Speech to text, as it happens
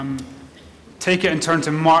Take it and turn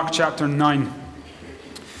to Mark chapter 9.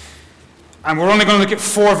 And we're only going to look at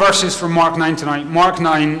 4 verses from Mark 9 tonight. Mark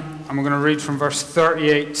 9, and we're going to read from verse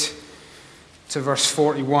 38 to verse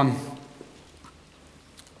 41.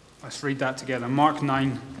 Let's read that together. Mark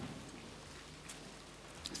 9,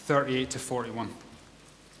 38 to 41.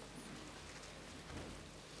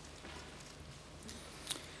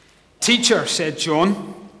 "Teacher," said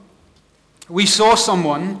John, "we saw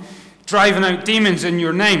someone driving out demons in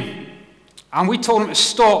your name, and we told him to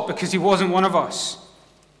stop because he wasn't one of us."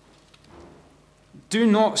 "Do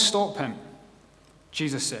not stop him,"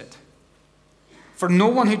 Jesus said. "For no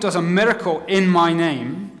one who does a miracle in my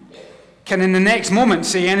name can in the next moment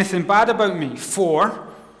say anything bad about me. For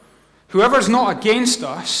whoever is not against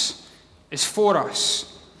us is for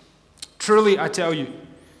us. Truly, I tell you,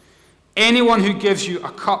 anyone who gives you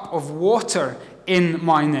a cup of water in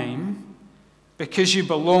my name, because you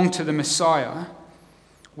belong to the Messiah,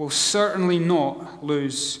 will certainly not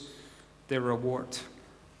lose their reward."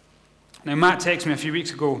 Now, Matt texted me a few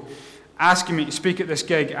weeks ago asking me to speak at this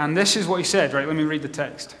gig, and this is what he said. Right, let me read the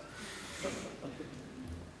text.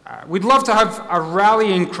 "We'd love to have a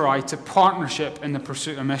rallying cry to partnership in the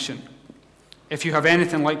pursuit of mission, if you have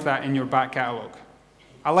anything like that in your back catalogue."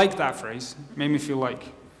 I like that phrase. It made me feel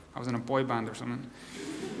like I was in a boy band or something.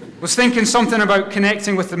 Was thinking something about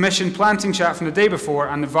connecting with the mission planting chat from the day before,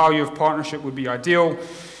 and the value of partnership would be ideal.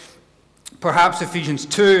 Perhaps Ephesians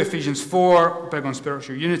 2, Ephesians 4, big on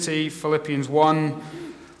spiritual unity, Philippians 1,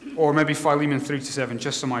 or maybe Philemon 3 to 7,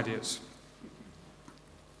 just some ideas.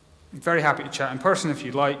 I'm very happy to chat in person if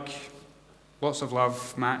you'd like. Lots of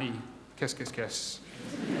love, Matty. Kiss, kiss, kiss.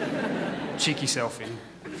 Cheeky selfie.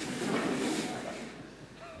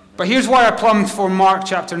 But here's why I plumbed for Mark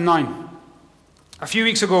chapter 9. A few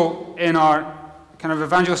weeks ago, in our kind of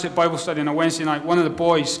evangelistic Bible study on a Wednesday night, one of the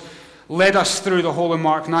boys led us through the whole of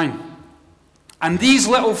Mark 9. And these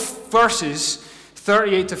little verses,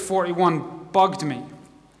 38 to 41, bugged me.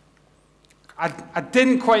 I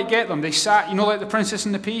didn't quite get them. They sat, you know, like the Princess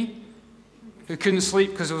and the Pea, who couldn't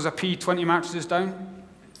sleep because there was a pea 20 mattresses down.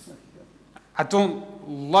 I don't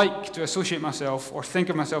like to associate myself or think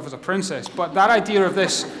of myself as a princess, but that idea of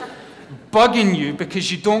this bugging you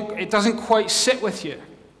because it doesn't quite sit with you.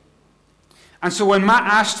 And so when Matt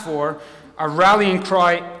asked for a rallying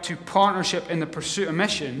cry to partnership in the pursuit of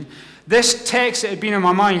mission, this text that had been in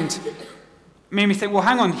my mind made me think, well,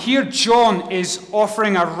 hang on, here John is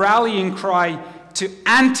offering a rallying cry to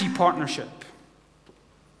anti-partnership.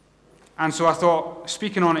 And so I thought,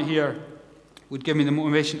 speaking on it here would give me the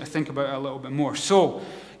motivation to think about it a little bit more. So,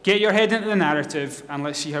 get your head into the narrative and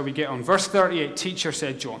let's see how we get on. Verse 38, "Teacher,"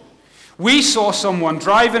 said John, "we saw someone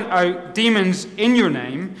driving out demons in your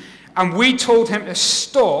name, and we told him to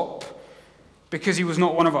stop because he was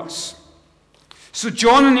not one of us." So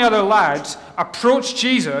John and the other lads approach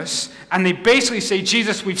Jesus, and they basically say,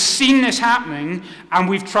 "Jesus, we've seen this happening, and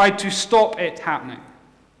we've tried to stop it happening."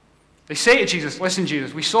 They say to Jesus, "Listen,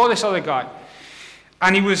 Jesus, we saw this other guy,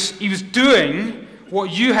 and he was doing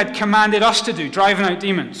what you had commanded us to do, driving out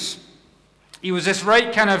demons. He was this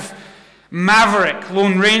right kind of maverick,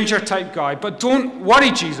 Lone Ranger type guy. But don't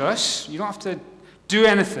worry, Jesus. You don't have to do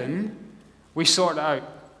anything. We sort it out.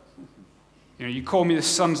 You know, you call me the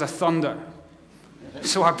sons of thunder.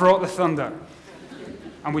 So I brought the thunder.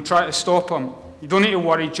 And we tried to stop him. You don't need to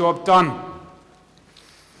worry. Job done."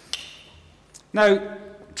 Now,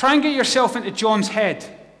 try and get yourself into John's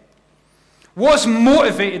head. What's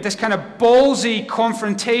motivated this kind of ballsy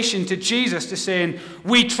confrontation to Jesus to saying,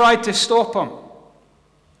 "We tried to stop him"?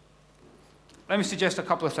 Let me suggest a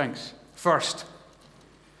couple of things. First,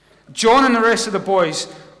 John and the rest of the boys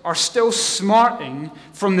are still smarting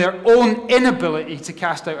from their own inability to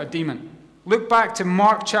cast out a demon. Look back to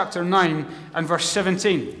Mark chapter 9 and verse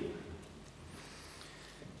 17.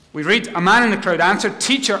 We read, "A man in the crowd answered,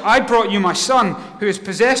 'Teacher, I brought you my son, who is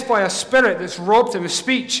possessed by a spirit that's robbed him of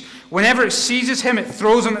speech. Whenever it seizes him, it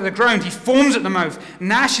throws him at the ground. He foams at the mouth,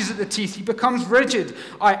 gnashes at the teeth. He becomes rigid.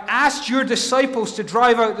 I asked your disciples to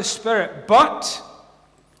drive out the spirit, but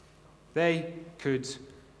they could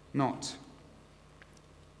not.'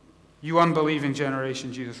 'You unbelieving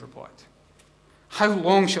generation,' Jesus replied. 'How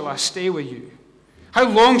long shall I stay with you? How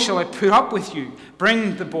long shall I put up with you?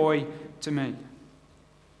 Bring the boy to me.'"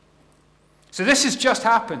 So this has just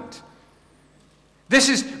happened. This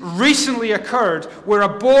has recently occurred where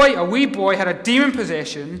a wee boy, had a demon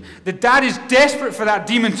possession. The dad is desperate for that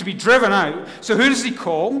demon to be driven out. So who does he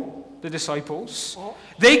call? The disciples.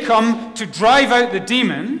 They come to drive out the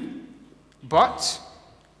demon, but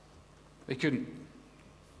they couldn't.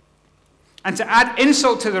 And to add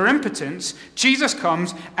insult to their impotence, Jesus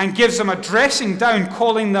comes and gives them a dressing down,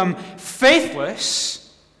 calling them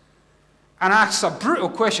faithless, and asks a brutal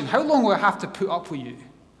question: how long will I have to put up with you?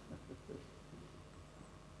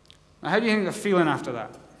 Now, how do you think they're feeling after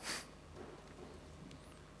that?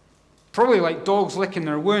 Probably like dogs licking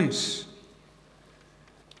their wounds.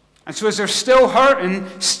 And so as they're still hurting,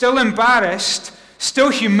 still embarrassed, still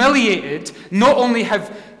humiliated, not only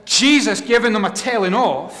have Jesus given them a telling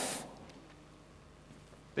off,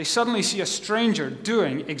 they suddenly see a stranger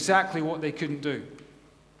doing exactly what they couldn't do.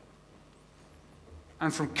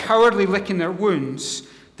 And from cowardly licking their wounds,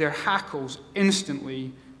 their hackles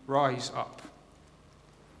instantly rise up.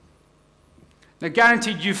 Now,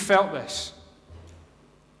 guaranteed you've felt this.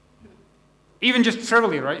 Even just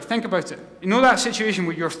trivially, right? Think about it. You know that situation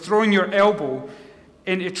where you're throwing your elbow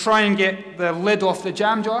in to try and get the lid off the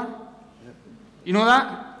jam jar? You know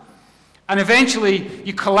that? And eventually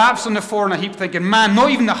you collapse on the floor in a heap thinking, man,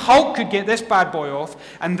 not even the Hulk could get this bad boy off.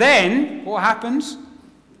 And then, what happens?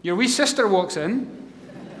 Your wee sister walks in,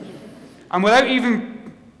 and without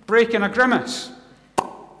even breaking a grimace.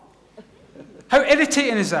 How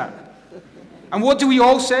irritating is that? And what do we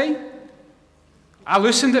all say? I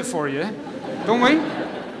loosened it for you, don't we?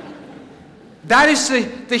 That is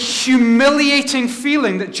the humiliating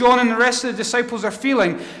feeling that John and the rest of the disciples are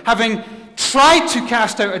feeling, having tried to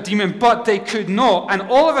cast out a demon, but they could not. And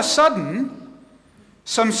all of a sudden,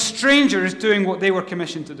 some stranger is doing what they were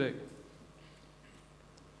commissioned to do.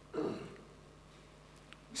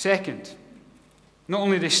 Second, not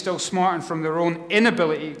only are they still smartened from their own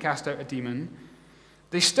inability to cast out a demon,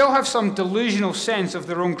 they still have some delusional sense of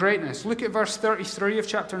their own greatness. Look at verse 33 of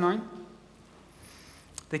chapter 9.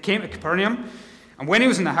 They came to Capernaum, and when he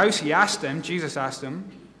was in the house, Jesus asked him,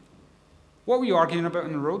 what were you arguing about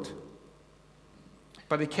on the road?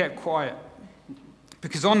 But they kept quiet,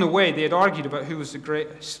 because on the way they had argued about who was the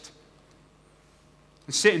greatest.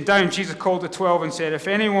 And sitting down, Jesus called the 12 and said, if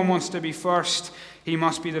anyone wants to be first, he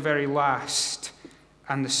must be the very last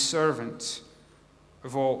and the servant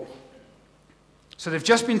of all. So they've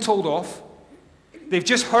just been told off. They've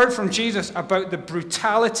just heard from Jesus about the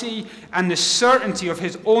brutality and the certainty of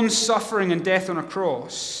his own suffering and death on a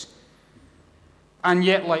cross. And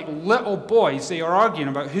yet, like little boys, they are arguing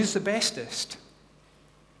about who's the bestest.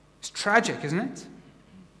 It's tragic, isn't it?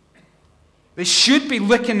 They should be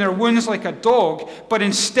licking their wounds like a dog, but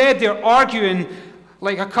instead they're arguing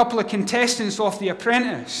like a couple of contestants off The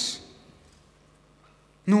Apprentice.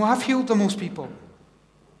 No, I've healed the most people.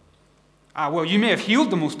 Well, you may have healed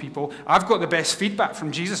the most people. I've got the best feedback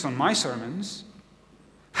from Jesus on my sermons.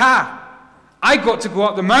 I got to go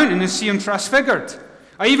up the mountain and see him transfigured.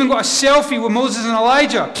 I even got a selfie with Moses and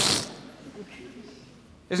Elijah.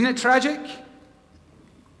 Isn't it tragic?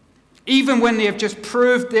 Even when they have just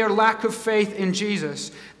proved their lack of faith in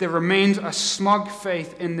Jesus, there remains a smug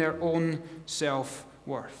faith in their own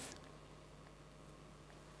self-worth.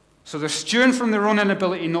 So they're stewing from their own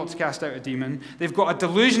inability not to cast out a demon. They've got a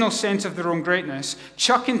delusional sense of their own greatness.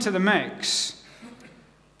 Chuck into the mix,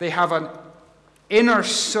 they have an inner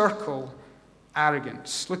circle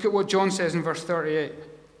arrogance. Look at what John says in verse 38.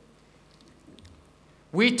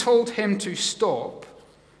 We told him to stop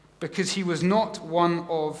because he was not one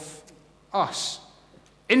of us.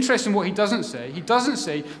 Interesting what he doesn't say. He doesn't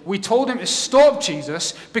say, we told him to stop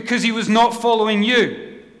Jesus because he was not following you.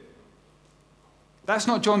 That's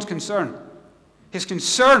not John's concern. His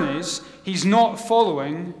concern is he's not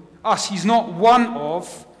following us. He's not one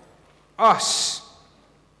of us.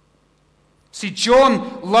 See,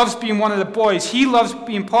 John loves being one of the boys. He loves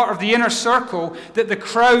being part of the inner circle that the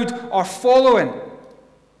crowd are following.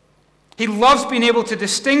 He loves being able to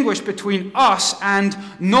distinguish between us and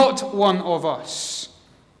not one of us.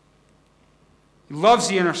 He loves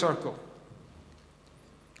the inner circle.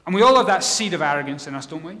 And we all have that seed of arrogance in us,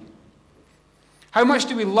 don't we? How much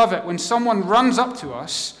do we love it when someone runs up to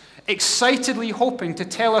us, excitedly hoping to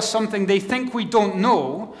tell us something they think we don't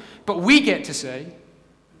know, but we get to say,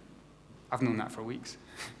 I've known that for weeks.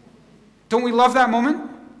 Don't we love that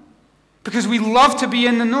moment? Because we love to be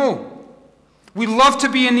in the know. We love to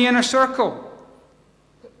be in the inner circle.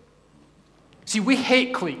 See, we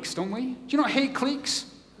hate cliques, don't we? Do you not hate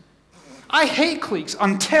cliques? I hate cliques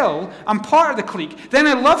until I'm part of the clique. Then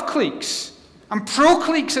I love cliques. I'm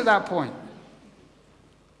pro-cliques at that point.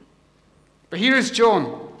 But here is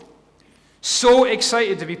John, so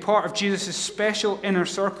excited to be part of Jesus' special inner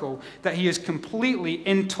circle that he is completely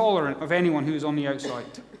intolerant of anyone who is on the outside.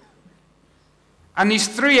 And these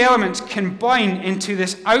three elements combine into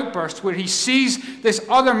this outburst where he sees this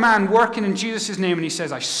other man working in Jesus' name and he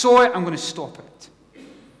says, I saw it, I'm going to stop it.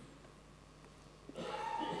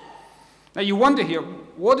 Now you wonder here,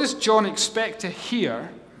 what does John expect to hear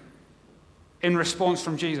in response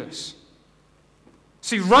from Jesus?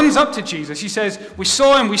 So he runs up to Jesus. He says, we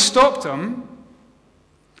saw him, we stopped him.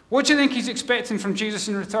 What do you think he's expecting from Jesus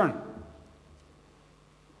in return?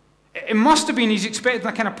 It must have been he's expecting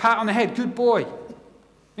a kind of pat on the head. Good boy.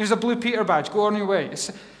 Here's a blue Peter badge. Go on your way.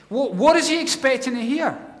 What is he expecting to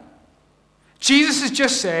hear? Jesus has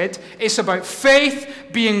just said it's about faith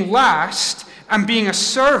being last and being a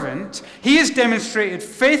servant. He has demonstrated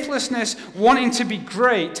faithlessness, wanting to be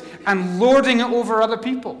great, and lording it over other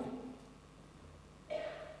people.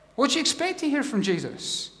 What do you expect to hear from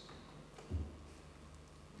Jesus?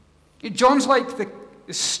 John's like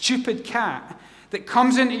the stupid cat that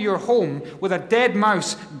comes into your home with a dead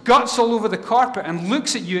mouse, guts all over the carpet, and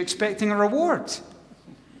looks at you expecting a reward.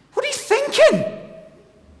 What are you thinking?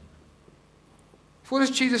 What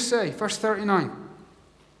does Jesus say? Verse 39.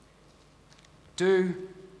 Do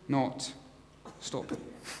not stop him.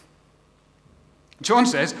 John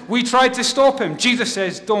says, we tried to stop him. Jesus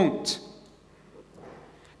says, don't.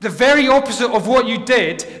 The very opposite of what you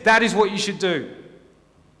did, that is what you should do.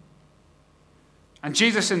 And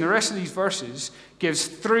Jesus, in the rest of these verses, gives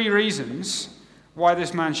 3 reasons why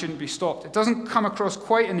this man shouldn't be stopped. It doesn't come across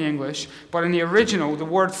quite in the English, but in the original, the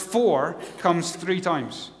word for comes 3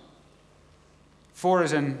 times. For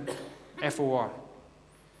is in F-O-R.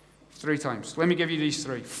 3 times. Let me give you these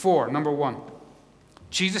 3. For, number 1.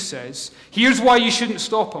 Jesus says, here's why you shouldn't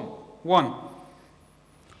stop him. 1.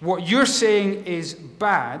 What you're saying is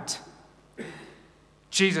bad,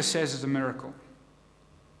 Jesus says is a miracle.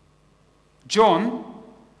 John,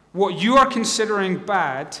 what you are considering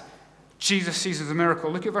bad, Jesus sees as a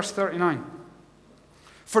miracle. Look at verse 39.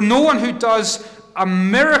 For no one who does a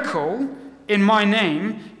miracle in my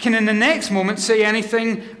name can in the next moment say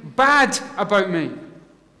anything bad about me.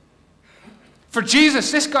 For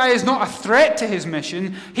Jesus, this guy is not a threat to his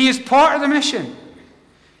mission. He is part of the mission.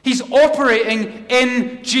 He's operating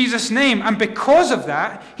in Jesus' name. And because of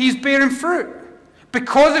that, he's bearing fruit.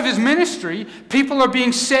 Because of his ministry, people are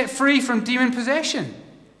being set free from demon possession.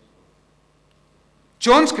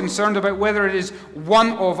 John's concerned about whether it is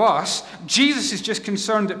one of us. Jesus is just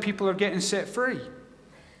concerned that people are getting set free.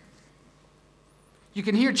 You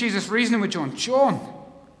can hear Jesus reasoning with John. John,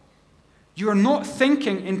 you are not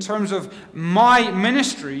thinking in terms of my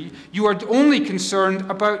ministry. You are only concerned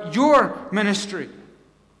about your ministry.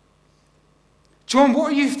 John,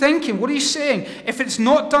 what are you thinking? What are you saying? If it's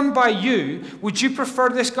not done by you, would you prefer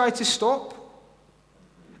this guy to stop?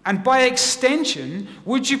 And by extension,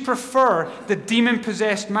 would you prefer the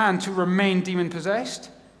demon-possessed man to remain demon-possessed?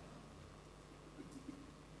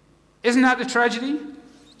 Isn't that the tragedy?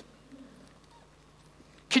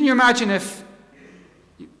 Can you imagine if,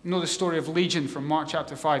 you know the story of Legion from Mark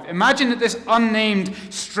chapter 5. Imagine that this unnamed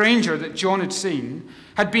stranger that John had seen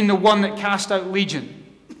had been the one that cast out Legion.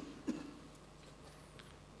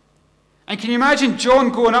 And can you imagine John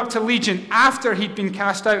going up to Legion after he'd been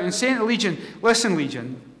cast out and saying to Legion, listen,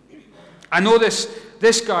 Legion, I know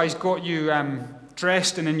this guy's got you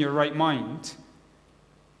dressed and in your right mind,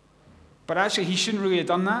 but actually he shouldn't really have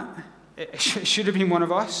done that. It should have been one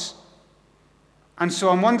of us. And so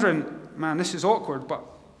I'm wondering, man, this is awkward, but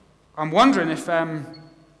I'm wondering if,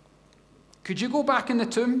 could you go back in the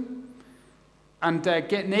tomb and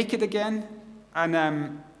get naked again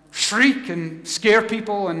and shriek and scare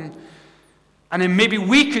people and then maybe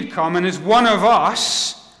we could come, and as one of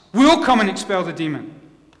us, we'll come and expel the demon.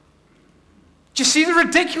 Do you see the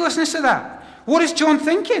ridiculousness of that? What is John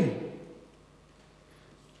thinking?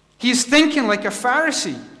 He's thinking like a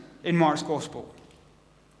Pharisee in Mark's Gospel.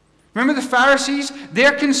 Remember the Pharisees?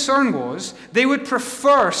 Their concern was they would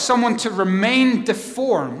prefer someone to remain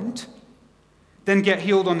deformed than get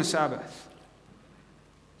healed on the Sabbath.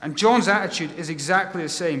 And John's attitude is exactly the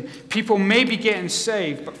same. People may be getting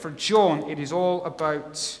saved, but for John, it is all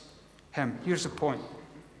about him. Here's the point.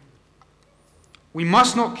 We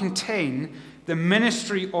must not contain the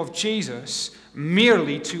ministry of Jesus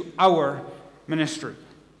merely to our ministry.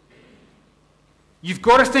 You've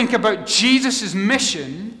got to think about Jesus'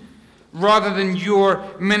 mission rather than your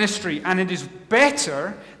ministry. And it is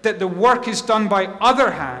better that the work is done by other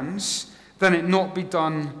hands than it not be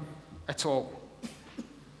done at all.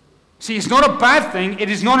 See, it's not a bad thing. It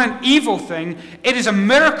is not an evil thing. It is a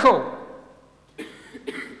miracle.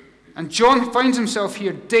 And John finds himself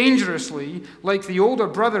here dangerously like the older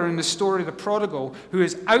brother in the story of the prodigal, who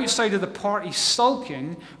is outside of the party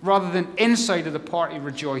sulking rather than inside of the party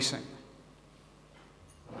rejoicing.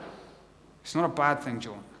 It's not a bad thing,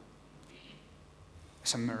 John.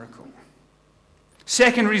 It's a miracle.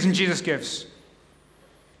 Second reason Jesus gives.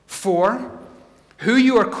 For Who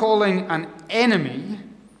you are calling an enemy,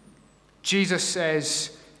 Jesus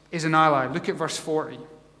says, is an ally. Look at verse 40.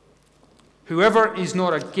 Whoever is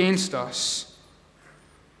not against us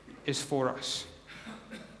is for us.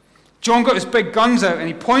 John got his big guns out and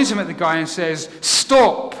he points them at the guy and says,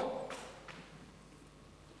 "Stop."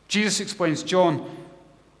 Jesus explains, "John,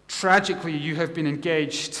 tragically you have been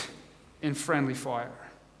engaged in friendly fire.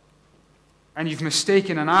 And you've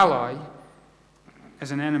mistaken an ally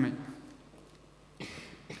as an enemy."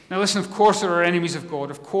 Now listen, of course there are enemies of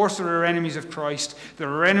God. Of course there are enemies of Christ. There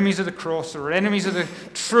are enemies of the cross. There are enemies of the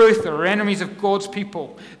truth. There are enemies of God's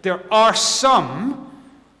people. There are some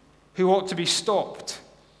who ought to be stopped.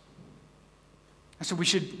 And so we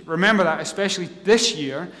should remember that, especially this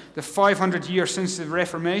year, the 500 years since the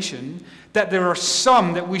Reformation, that there are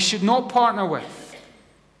some that we should not partner with.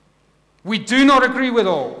 We do not agree with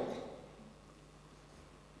all.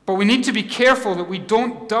 But we need to be careful that we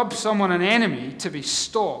don't dub someone an enemy to be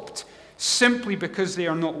stopped simply because they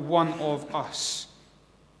are not one of us.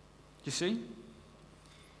 You see?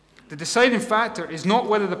 The deciding factor is not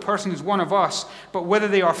whether the person is one of us, but whether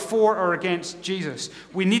they are for or against Jesus.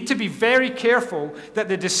 We need to be very careful that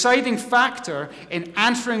the deciding factor in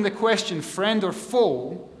answering the question, friend or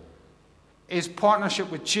foe, is partnership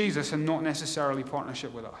with Jesus and not necessarily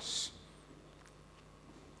partnership with us.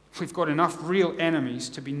 We've got enough real enemies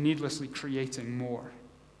to be needlessly creating more.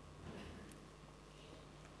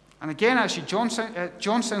 And again, actually, John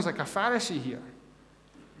sounds like a Pharisee here.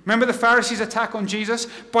 Remember the Pharisees' attack on Jesus?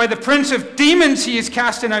 By the prince of demons, he is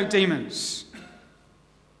casting out demons.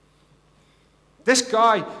 This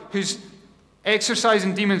guy who's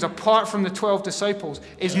exorcising demons apart from the 12 disciples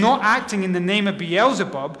is not acting in the name of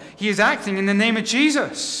Beelzebub. He is acting in the name of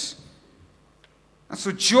Jesus. And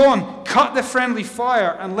so John cut the friendly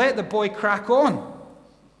fire and let the boy crack on.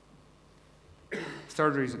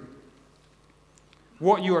 Third reason.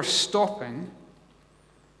 What you are stopping,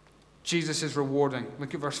 Jesus is rewarding.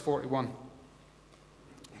 Look at verse 41.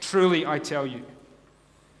 Truly, I tell you,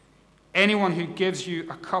 anyone who gives you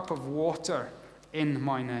a cup of water in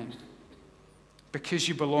my name, because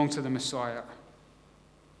you belong to the Messiah,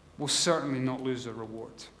 will certainly not lose a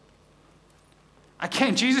reward.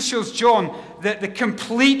 Again, Jesus shows John that the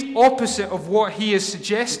complete opposite of what he is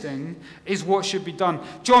suggesting is what should be done.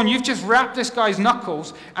 John, you've just wrapped this guy's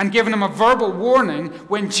knuckles and given him a verbal warning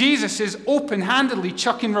when Jesus is open-handedly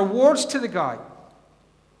chucking rewards to the guy.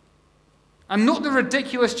 And note the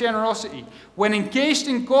ridiculous generosity. When engaged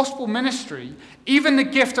in gospel ministry, even the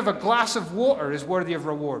gift of a glass of water is worthy of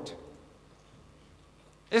reward.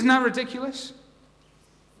 Isn't that ridiculous?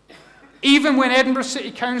 Even when Edinburgh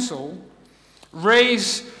City Council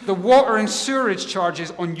raise the water and sewerage charges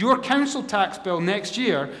on your council tax bill next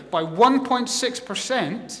year by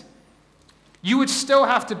 1.6%, you would still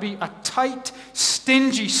have to be a tight,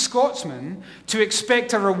 stingy Scotsman to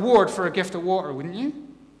expect a reward for a gift of water, wouldn't you?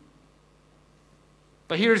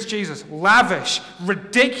 But here's Jesus, lavish,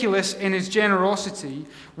 ridiculous in his generosity,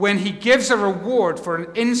 when he gives a reward for an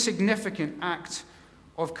insignificant act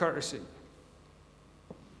of courtesy.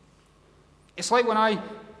 It's like when I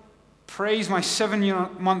praise my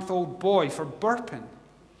 7-month-old boy for burping.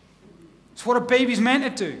 It's what a baby's meant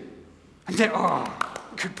to do. And then,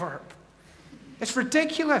 good burp. It's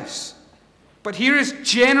ridiculous. But here is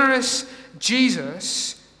generous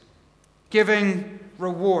Jesus giving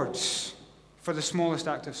rewards for the smallest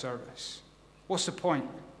act of service. What's the point?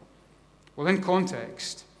 Well, in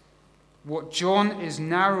context, what John is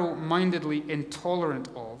narrow-mindedly intolerant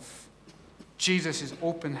of, Jesus is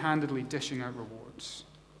open-handedly dishing out rewards.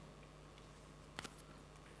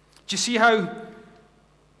 Do you see how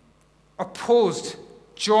opposed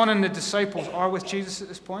John and the disciples are with Jesus at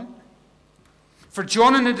this point? For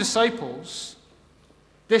John and the disciples,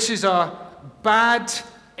 this is a bad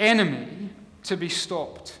enemy to be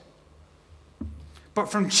stopped. But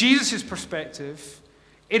from Jesus' perspective,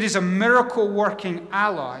 it is a miracle-working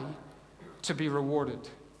ally to be rewarded. Do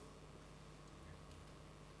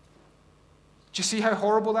you see how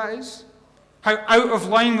horrible that is? How out of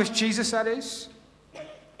line with Jesus that is?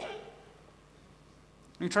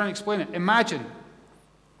 Let me try and explain it. Imagine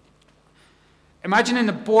in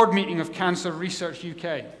the board meeting of Cancer Research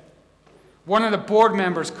UK, one of the board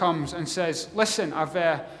members comes and says, listen, I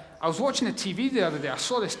was watching the TV the other day. I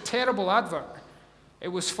saw this terrible advert. It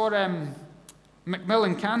was for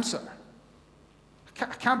Macmillan Cancer. I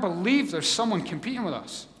can't believe there's someone competing with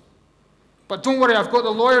us. But don't worry, I've got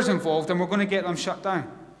the lawyers involved and we're going to get them shut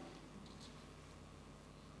down.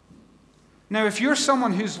 Now, if you're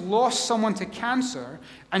someone who's lost someone to cancer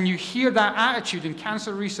and you hear that attitude in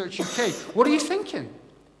Cancer Research UK, what are you thinking?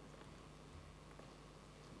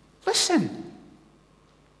 Listen,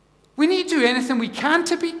 We need to do anything we can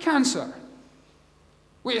to beat cancer.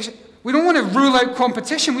 We don't want to rule out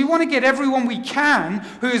competition. We want to get everyone we can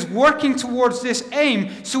who is working towards this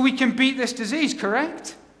aim so we can beat this disease,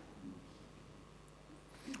 correct?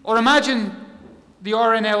 Or imagine the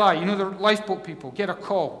RNLI, the lifeboat people, get a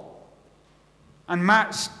call. And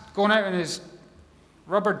Matt's gone out in his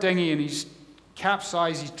rubber dinghy and he's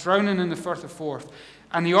capsized, he's drowning in the Firth of Forth.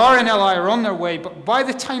 And the RNLI are on their way, but by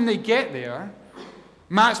the time they get there,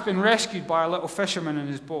 Matt's been rescued by a little fisherman in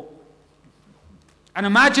his boat. And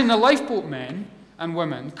imagine the lifeboat men and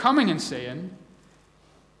women coming and saying,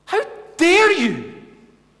 "How dare you?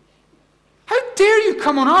 How dare you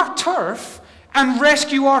come on our turf and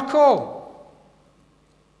rescue our call?"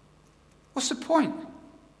 What's the point?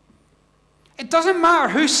 It doesn't matter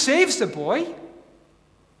who saves the boy,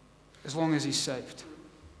 as long as he's saved.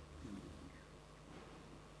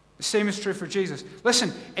 The same is true for Jesus.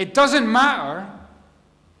 Listen, it doesn't matter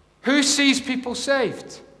who sees people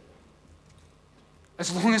saved,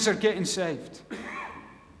 as long as they're getting saved.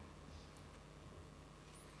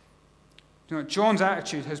 John's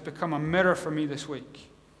attitude has become a mirror for me this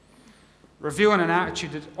week, revealing an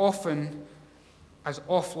attitude that's often as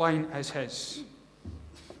offline as his.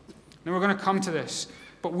 Now we're going to come to this,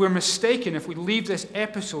 but we're mistaken if we leave this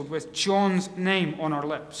episode with John's name on our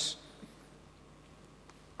lips.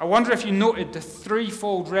 I wonder if you noted the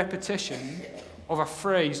threefold repetition of a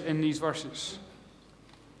phrase in these verses.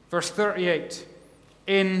 Verse 38,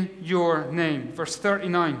 in your name. Verse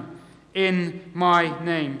 39, in my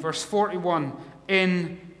name. Verse 41,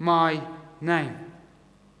 in my name.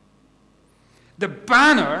 The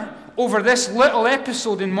banner over this little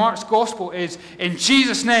episode in Mark's Gospel is, in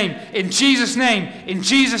Jesus' name, in Jesus' name, in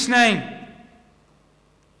Jesus' name.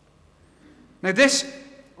 Now this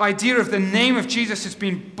idea of the name of Jesus has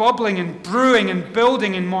been bubbling and brewing and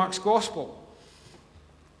building in Mark's Gospel.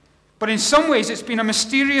 But in some ways it's been a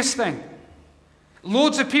mysterious thing.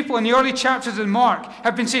 Loads of people in the early chapters of Mark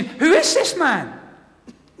have been saying, who is this man?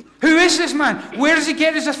 Who is this man? Where does he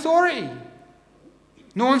get his authority?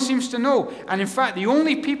 No one seems to know. And in fact, the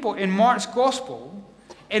only people in Mark's Gospel,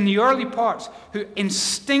 in the early parts, who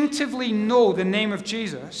instinctively know the name of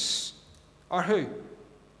Jesus are who?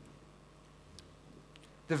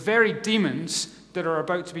 The very demons that are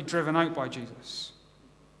about to be driven out by Jesus.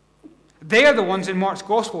 They are the ones in Mark's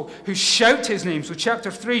Gospel who shout his name. So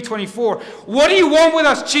chapter 3:24, what do you want with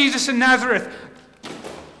us, Jesus in Nazareth?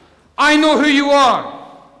 I know who you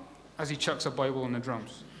are. As he chucks a Bible on the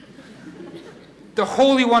drums. The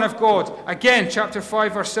Holy One of God. Again, chapter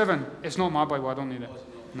 5, verse 7. It's not my Bible, I don't need it.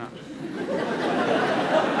 No.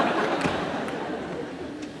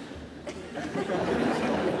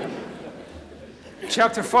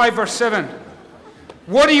 Chapter 5, verse 7.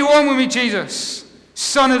 What do you want with me, Jesus?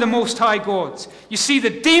 Son of the Most High God. You see, the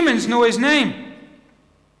demons know his name.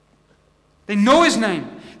 They know his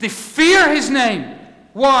name. They fear his name.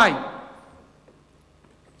 Why?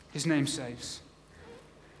 His name saves.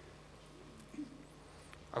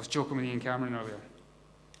 I was joking with Ian Cameron earlier.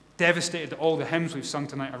 Devastated that all the hymns we've sung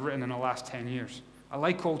tonight are written in the last 10 years. I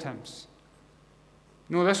like old hymns.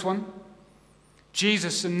 You know this one?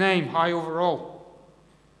 Jesus, the name high over all.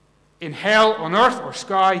 In hell, on earth, or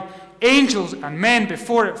sky, angels and men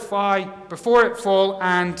before it fall,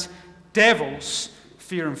 and devils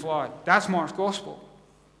fear and fly. That's Mark's Gospel.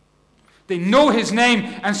 They know his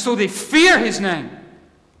name, and so they fear his name.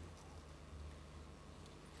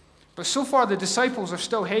 But so far, the disciples are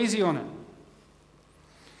still hazy on it.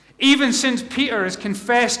 Even since Peter has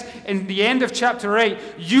confessed in the end of chapter 8,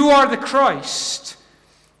 you are the Christ,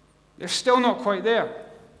 they're still not quite there.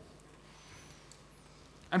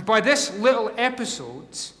 And by this little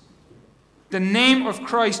episode, the name of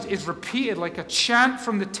Christ is repeated like a chant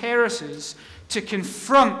from the terraces to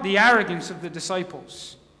confront the arrogance of the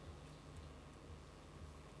disciples.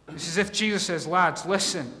 It's as if Jesus says, lads,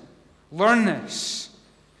 listen, learn this.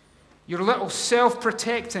 Your little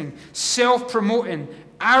self-protecting, self-promoting,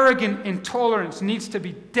 arrogant intolerance needs to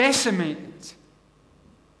be decimated.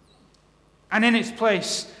 And in its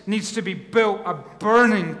place needs to be built a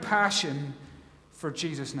burning passion for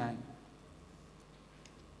Jesus' name.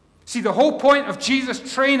 See, the whole point of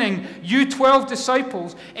Jesus training you 12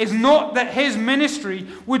 disciples is not that his ministry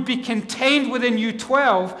would be contained within you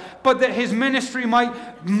 12, but that his ministry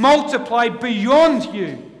might multiply beyond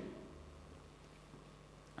you.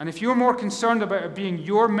 And if you're more concerned about it being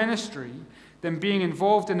your ministry than being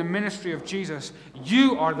involved in the ministry of Jesus,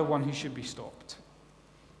 you are the one who should be stopped.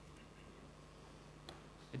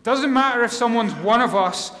 It doesn't matter if someone's one of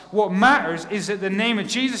us. What matters is that the name of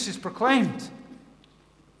Jesus is proclaimed.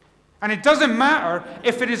 And it doesn't matter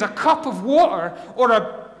if it is a cup of water or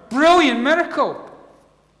a Brilliant miracle.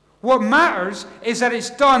 What matters is that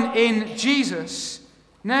it's done in Jesus'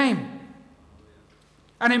 name.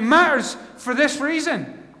 And it matters for this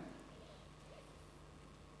reason.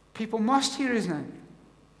 People must hear his name.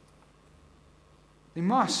 They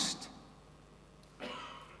must.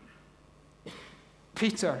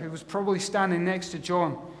 Peter, who was probably standing next to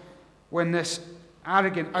John when this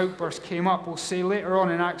arrogant outburst came up, will say later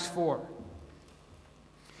on in Acts 4,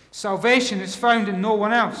 salvation is found in no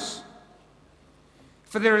one else,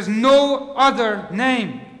 for there is no other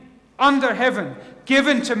name under heaven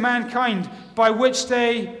given to mankind by which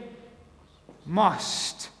they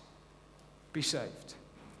must be saved.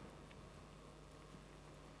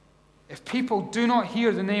 If people do not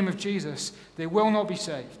hear the name of Jesus, they will not be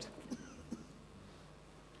saved.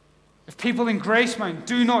 If people in Gracemount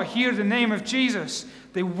do not hear the name of Jesus,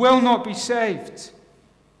 they will not be saved.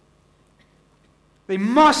 They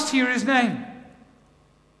must hear his name.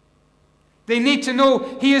 They need to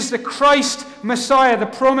know he is the Christ Messiah, the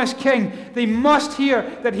promised King. They must hear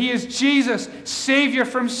that he is Jesus, Savior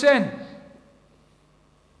from sin.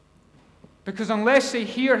 Because unless they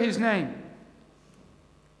hear his name,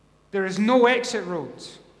 there is no exit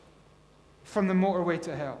roads from the motorway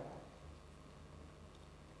to hell.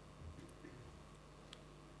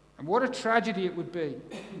 And what a tragedy it would be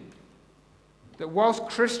that whilst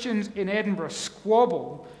Christians in Edinburgh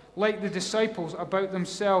squabble like the disciples about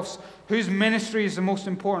themselves, whose ministry is the most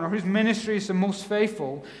important or whose ministry is the most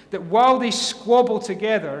faithful, that while they squabble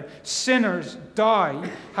together, sinners die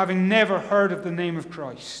having never heard of the name of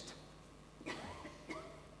Christ.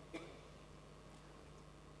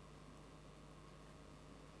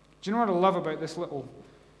 Do you know what I love about this little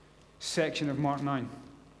section of Mark 9?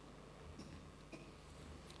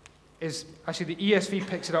 Is actually the ESV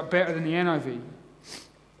picks it up better than the NIV.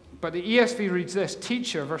 But the ESV reads this: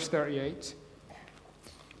 Teacher, verse 38,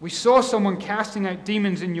 we saw someone casting out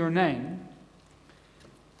demons in your name,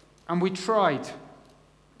 and we tried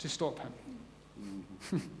to stop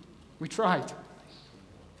him. We tried.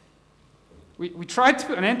 We tried to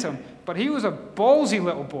put an end to him, but he was a ballsy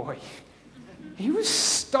little boy. He was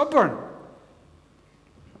stubborn.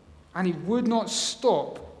 And he would not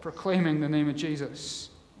stop proclaiming the name of Jesus.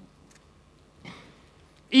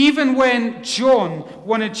 Even when John,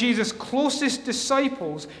 one of Jesus' closest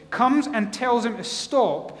disciples, comes and tells him to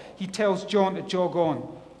stop, he tells John to jog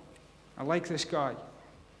on. I like this guy.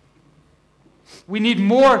 We need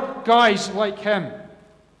more guys like him,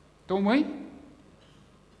 don't we?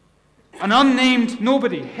 An unnamed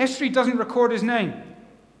nobody. History doesn't record his name.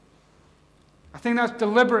 I think that's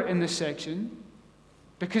deliberate in this section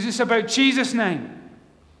because it's about Jesus' name.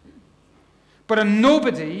 But a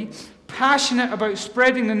nobody passionate about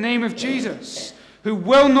spreading the name of Jesus, who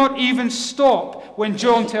will not even stop when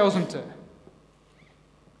John tells him to. Are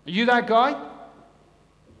you that guy?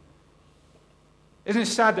 Isn't it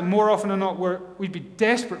sad that more often than not we'd be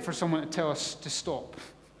desperate for someone to tell us to stop?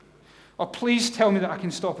 Or please tell me that I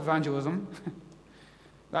can stop evangelism.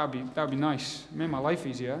 That would be nice. Make my life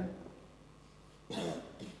easier.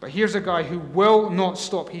 But here's a guy who will not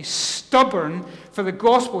stop. He's stubborn for the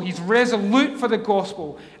gospel. He's resolute for the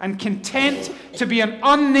gospel and content to be an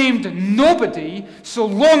unnamed nobody so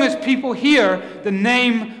long as people hear the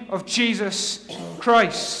name of Jesus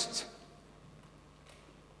Christ.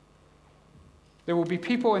 There will be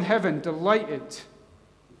people in heaven delighted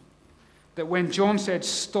that when John said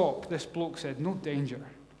stop, this bloke said no danger.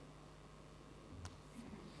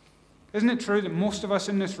 Isn't it true that most of us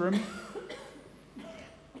in this room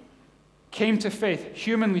came to faith,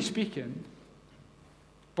 humanly speaking,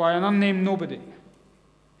 by an unnamed nobody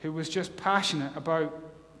who was just passionate about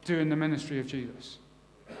doing the ministry of Jesus?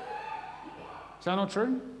 Is that not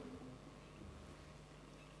true?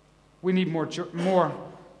 We need more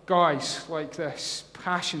guys like this,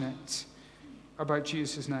 passionate about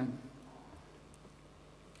Jesus' name.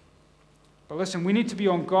 But listen, we need to be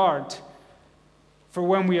on guard for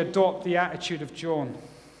when we adopt the attitude of John.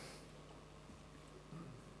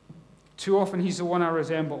 Too often he's the one I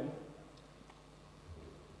resemble.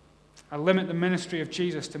 I limit the ministry of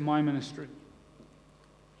Jesus to my ministry.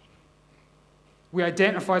 We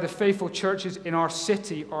identify the faithful churches in our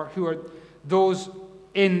city or who are those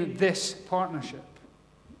in this partnership.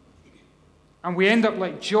 And we end up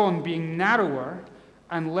like John, being narrower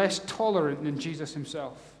and less tolerant than Jesus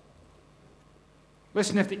himself.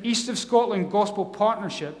 Listen, if the East of Scotland Gospel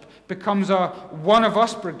Partnership becomes a one of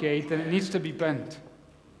us brigade, then it needs to be binned.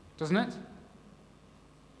 Doesn't it?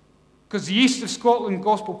 Because the East of Scotland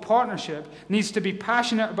Gospel Partnership needs to be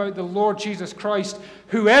passionate about the Lord Jesus Christ,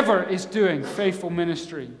 whoever is doing faithful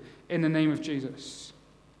ministry in the name of Jesus.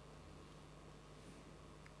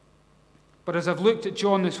 But as I've looked at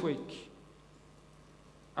John this week,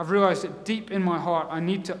 I've realized that deep in my heart, I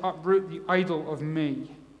need to uproot the idol of me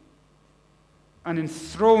and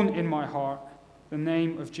enthrone in my heart the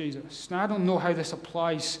name of Jesus. Now, I don't know how this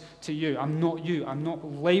applies to you. I'm not you. I'm not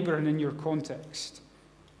laboring in your context.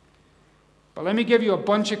 But let me give you a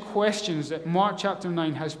bunch of questions that Mark chapter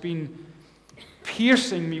 9 has been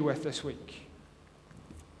piercing me with this week.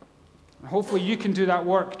 And hopefully you can do that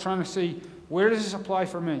work, trying to see, where does this apply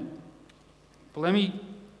for me? But let me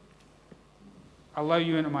allow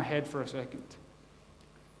you into my head for a second.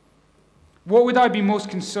 What would I be most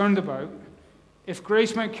concerned about if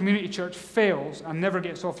Gracemount Community Church fails and never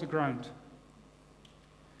gets off the ground?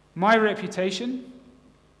 My reputation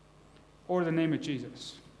or the name of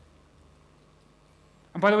Jesus?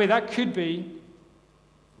 And by the way, that could be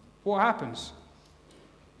what happens.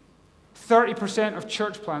 30% of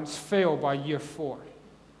church plants fail by year 4.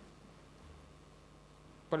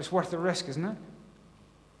 But it's worth the risk, isn't it?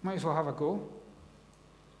 Might as well have a go.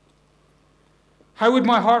 How would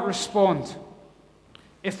my heart respond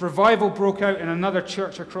if revival broke out in another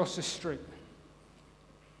church across the street?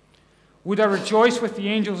 Would I rejoice with the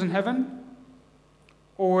angels in heaven?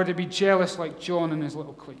 Or would I be jealous like John and his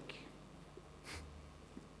little clique?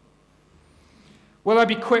 Will I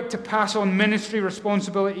be quick to pass on ministry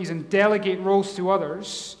responsibilities and delegate roles to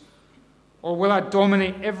others? Or will I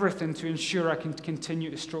dominate everything to ensure I can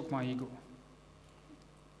continue to stroke my ego?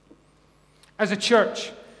 As a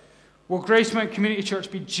church, will Gracemount Community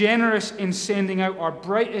Church be generous in sending out our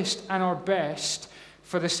brightest and our best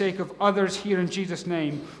for the sake of others here in Jesus'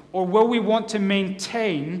 name? Or will we want to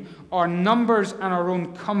maintain our numbers and our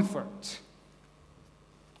own comfort?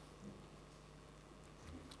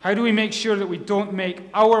 How do we make sure that we don't make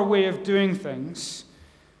our way of doing things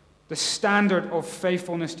the standard of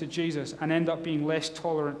faithfulness to Jesus and end up being less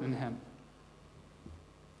tolerant than him?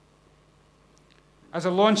 As a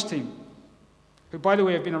launch team, who, by the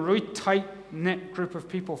way, have been a really tight-knit group of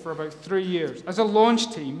people for about 3 years, as a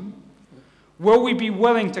launch team, will we be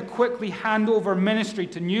willing to quickly hand over ministry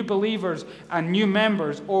to new believers and new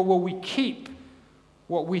members, or will we keep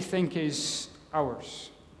what we think is ours?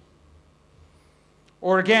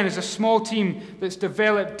 Or again, as a small team that's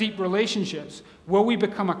developed deep relationships, will we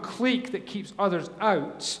become a clique that keeps others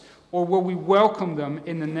out, or will we welcome them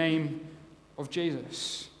in the name of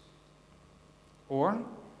Jesus? Or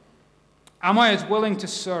am I as willing to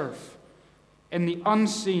serve in the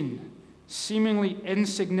unseen, seemingly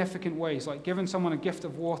insignificant ways, like giving someone a gift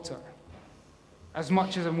of water, as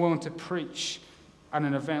much as I'm willing to preach at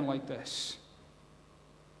an event like this?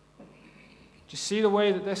 Do you see the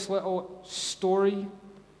way that this little story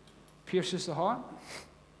pierces the heart?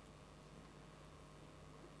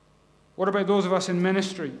 What about those of us in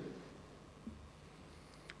ministry?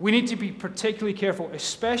 We need to be particularly careful,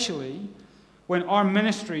 especially when our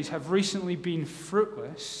ministries have recently been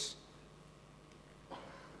fruitless,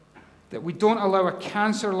 that we don't allow a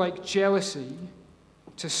cancer-like jealousy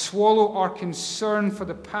to swallow our concern for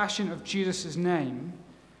the passion of Jesus' name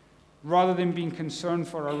rather than being concerned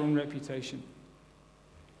for our own reputation.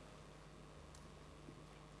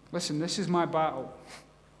 Listen, this is my battle.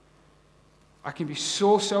 I can be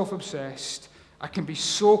so self-obsessed. I can be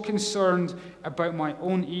so concerned about my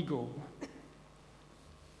own ego.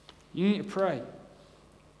 You need to pray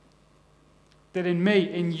that in me,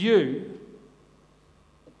 in you,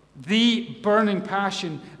 the burning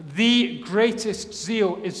passion, the greatest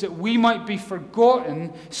zeal is that we might be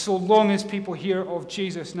forgotten so long as people hear of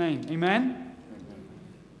Jesus' name. Amen?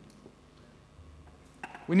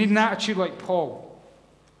 We need an attitude like Paul.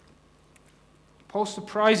 Paul's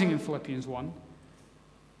surprising in Philippians 1.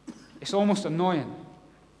 It's almost annoying.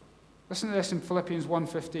 Listen to this in Philippians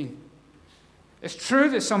 1:15. It's true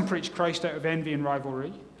that some preach Christ out of envy and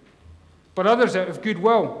rivalry, but others out of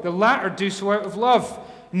goodwill. The latter do so out of love,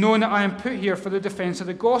 knowing that I am put here for the defense of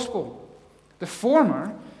the gospel. The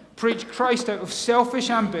former preach Christ out of selfish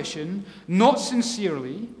ambition, not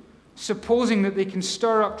sincerely, supposing that they can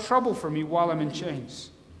stir up trouble for me while I'm in chains.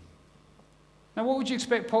 Now, what would you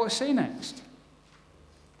expect Paul to say next?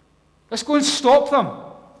 Let's go and stop them.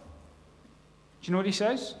 Do you know what he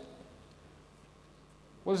says?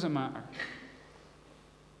 What does it matter?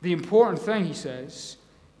 The important thing, he says,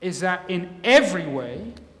 is that in every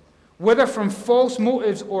way, whether from false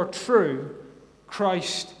motives or true,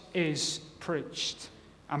 Christ is preached.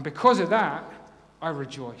 And because of that, I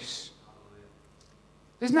rejoice.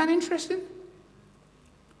 Isn't that interesting?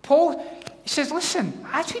 Paul, he says, listen,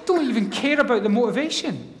 I actually don't even care about the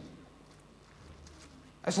motivation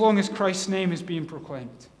as long as Christ's name is being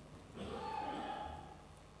proclaimed.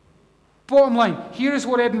 Bottom line, here is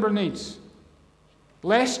what Edinburgh needs.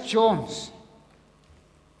 less Johns.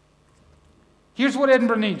 Here's what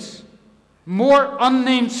Edinburgh needs. More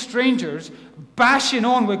unnamed strangers bashing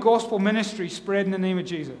on with gospel ministry spreading the name of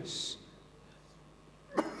Jesus.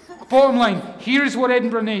 Bottom line, here's what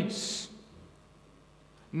Edinburgh needs.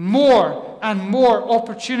 More and more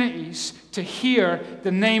opportunities to hear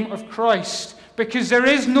the name of Christ. Because there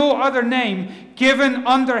is no other name given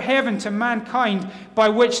under heaven to mankind by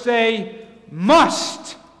which they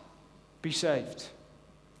must be saved.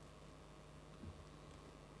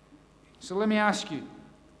 So let me ask you,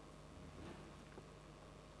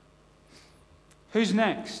 who's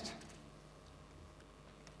next?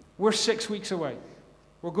 We're 6 weeks away.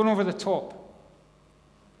 We're going over the top.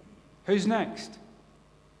 Who's next?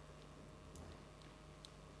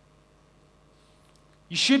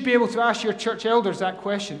 You should be able to ask your church elders that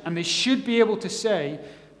question, and they should be able to say,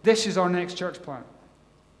 this is our next church plant.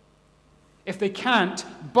 If they can't,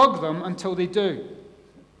 bug them until they do.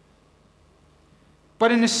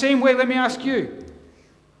 But in the same way, let me ask you,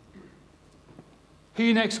 who are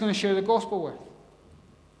you next going to share the gospel with?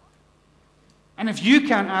 And if you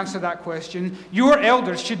can't answer that question, your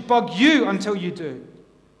elders should bug you until you do.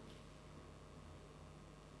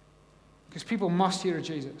 Because people must hear of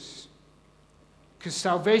Jesus. Because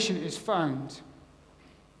salvation is found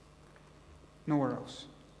nowhere else.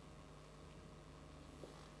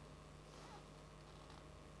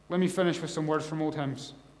 Let me finish with some words from old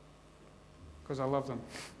hymns, because I love them.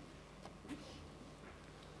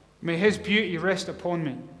 May His beauty rest upon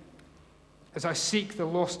me as I seek the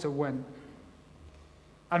lost to win.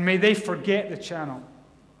 And may they forget the channel,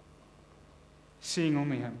 seeing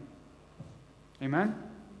only Him. Amen?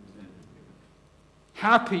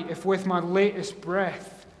 Happy if with my latest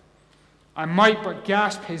breath I might but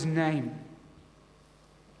gasp His name,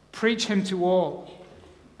 preach Him to all,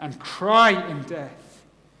 and cry in death,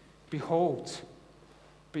 behold,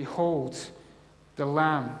 behold the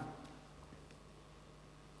Lamb.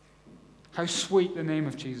 How sweet the name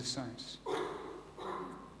of Jesus sounds.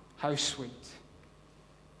 How sweet.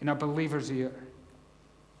 In a believer's ear.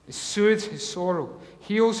 It soothes his sorrow,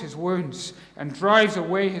 heals his wounds, and drives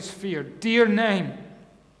away his fear. Dear name,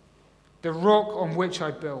 the rock on which I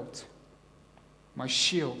build, my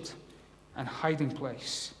shield and hiding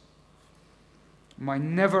place, my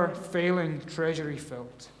never-failing treasury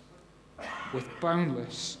filled with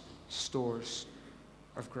boundless stores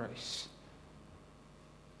of grace.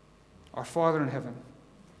 Our Father in heaven,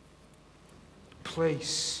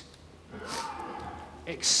 please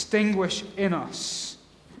extinguish in us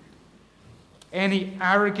any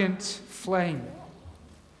arrogant flame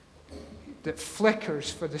that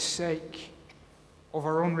flickers for the sake of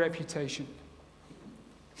our own reputation.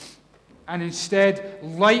 And instead,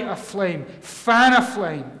 light a flame, fan a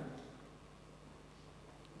flame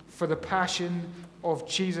for the passion of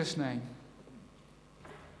Jesus' name,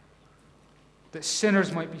 that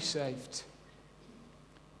sinners might be saved,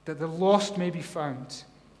 that the lost may be found,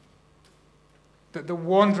 that the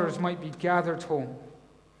wanderers might be gathered home,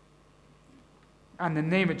 and the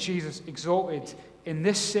name of Jesus exalted in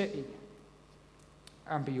this city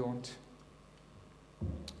and beyond.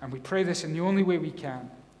 And we pray this in the only way we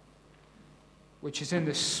can, which is in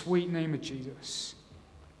the sweet name of Jesus.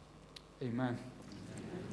 Amen.